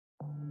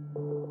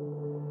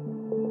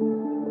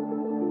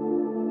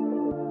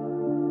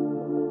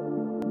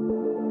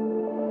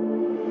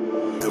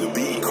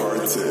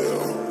All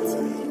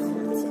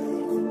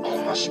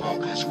my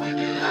smokers, we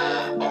get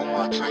high. All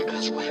my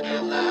drinkers, we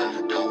get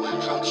live. Doing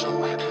drugs so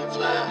we can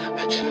fly.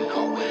 But you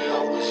know we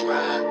always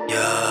ride.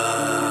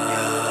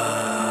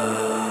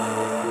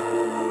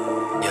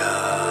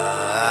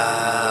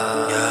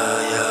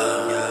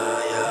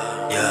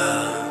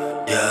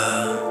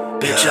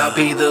 Bitch, I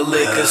be the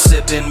liquor,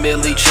 sippin'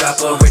 Millie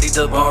chopper, ready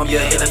to bomb ya.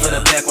 Hit it from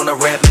the back when I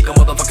rap, make a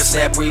motherfucker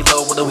snap,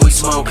 reload with a weed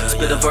smoke.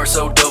 Spit a verse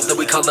so dope that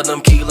we callin' them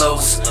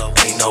kilos.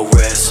 Ain't no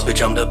rest, bitch,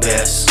 I'm the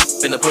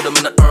best. Finna put them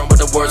in the urn with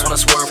the words when I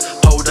swerve.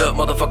 Hold up,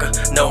 motherfucker,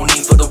 no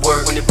need for the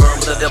word. When you burn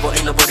with the devil,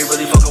 ain't nobody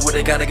really fuckin' with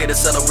it. Gotta get it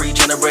settled,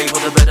 regenerate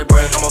with a better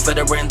brain. I'm a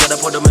veteran that I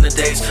put them in the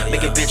days.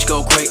 Make a bitch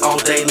go great all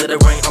day, let it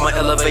rain. I'ma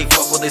elevate,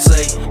 fuck what they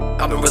say.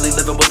 I've been really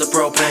living with the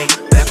propane.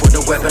 Back with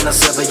the weapon, I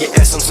sever your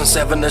essence and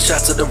 7 the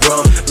shots of the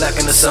rum. Black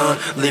in the sun,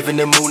 living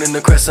the moon in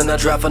the crescent. I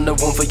drive from the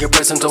womb for your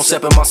presence. Don't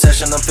step in my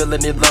session, I'm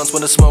filling your lungs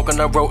when the smoke. And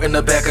I wrote in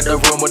the back of the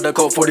room with the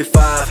code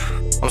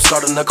 45. I'm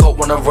starting the cult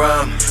when I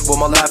rhyme, with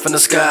my life in the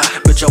sky.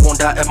 Bitch, I won't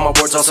die if my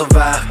words all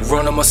survive.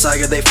 Run a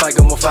messiah, they fight,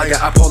 gon' fire.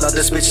 I pull out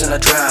this bitch and I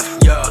drive.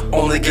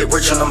 Only get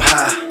rich when I'm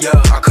high.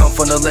 I come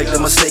from the lake, the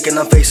mistaken.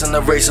 I'm facing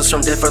the races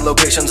from different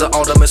locations. Of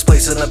all the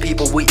misplacing the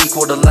people, we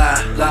equal to lie.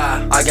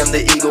 I am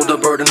the eagle,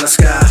 the bird in the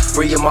sky.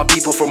 Free of my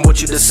people from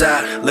what you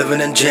decide.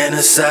 Living in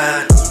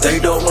genocide. They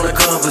don't wanna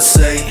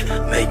conversate,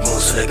 make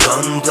moves for the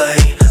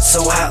gunplay.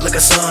 So hot like a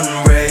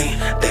sun ray.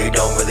 They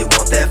don't really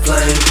want that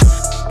flame.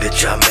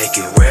 Bitch, I make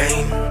it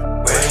rain,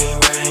 rain,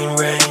 rain,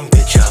 rain.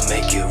 Bitch, I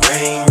make it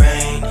rain,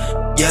 rain.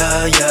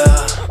 Yeah.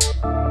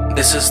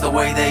 This is the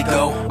way they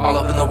go. All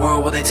up in the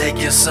world where they take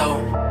your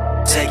soul,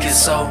 take your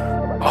soul.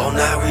 All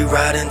night we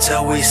ride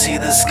until we see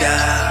the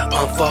sky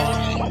unfold.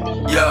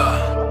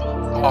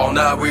 All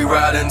night we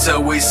ride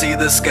until we see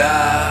the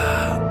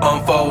sky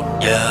unfold.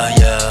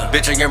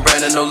 Bitch, I ain't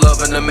branded, no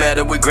love in the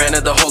matter. We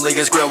granted the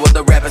holiest grill with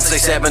the rapping. Stay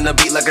stabbing the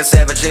beat like a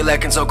savage. They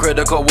lacking so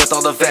critical with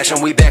all the fashion.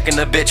 We back in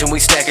the bitch and we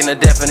stacking the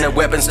definite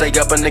weapons. Stay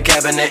up in the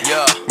cabinet.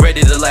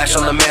 Ready to lash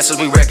on the masses,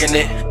 we wrecking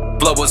it.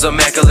 Flow was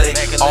immaculate.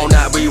 All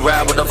night we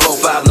ride with a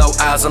 4-5 low.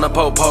 Eyes on the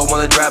po-po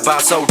when they drive by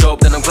so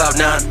dope. Then I'm cloud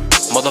 9.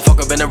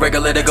 Motherfucker been a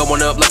regulator,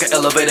 going up like an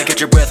elevator. Catch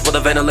your breath with a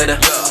ventilator.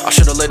 I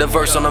should've laid a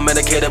verse on a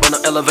medicated, but no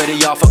elevator.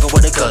 Y'all fucking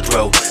with the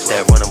cutthroat.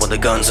 That running with the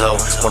guns, ho.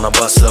 When I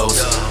bust those,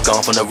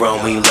 gone from the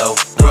run, we low.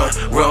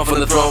 Run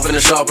from the throne,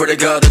 finish all pretty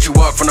God that you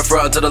walk from the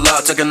fraud to the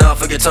lot. Taking off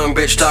of your tongue,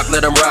 bitch, talk,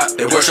 let them rot.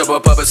 They worship a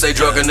puppet, stay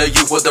drug in the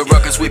youth with the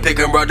ruckus. We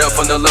picking right up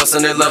from the lust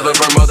and they love it.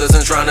 Burn mothers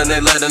and shrine and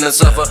they letting it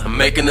suffer. I'm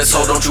making this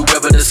hole, don't you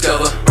ever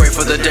discover. Pray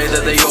for the day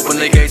that they open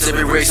the gates.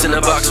 Every race in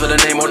the box with a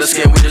name on the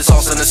skin. We just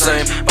all in the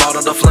same.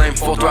 Bottle the flame,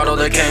 full throttle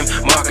they came.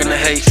 Marking the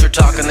hate, you're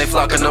talking, they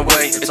flocking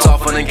away. It's all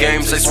fun and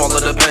games, they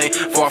swallow the pain.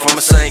 Far from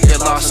a saint,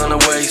 get lost on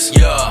the ways.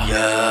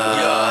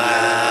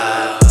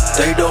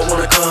 They don't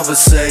wanna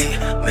conversate,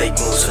 make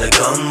moves for the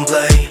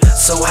gunplay.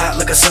 So hot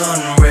like a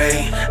sun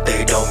ray.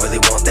 They don't really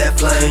want that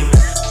flame.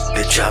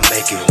 Bitch, I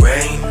make it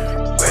rain,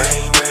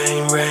 rain,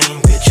 rain,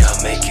 rain. Bitch, I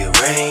make it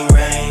rain,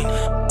 rain.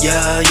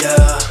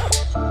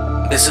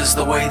 This is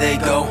the way they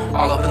go.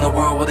 All up in the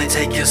world where they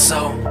take your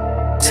soul,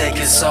 take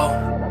your soul.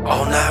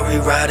 All night we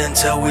ride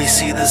until we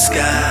see the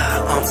sky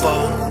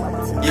unfold.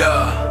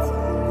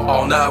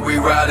 All night we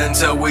ride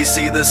until we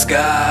see the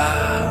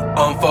sky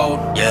unfold.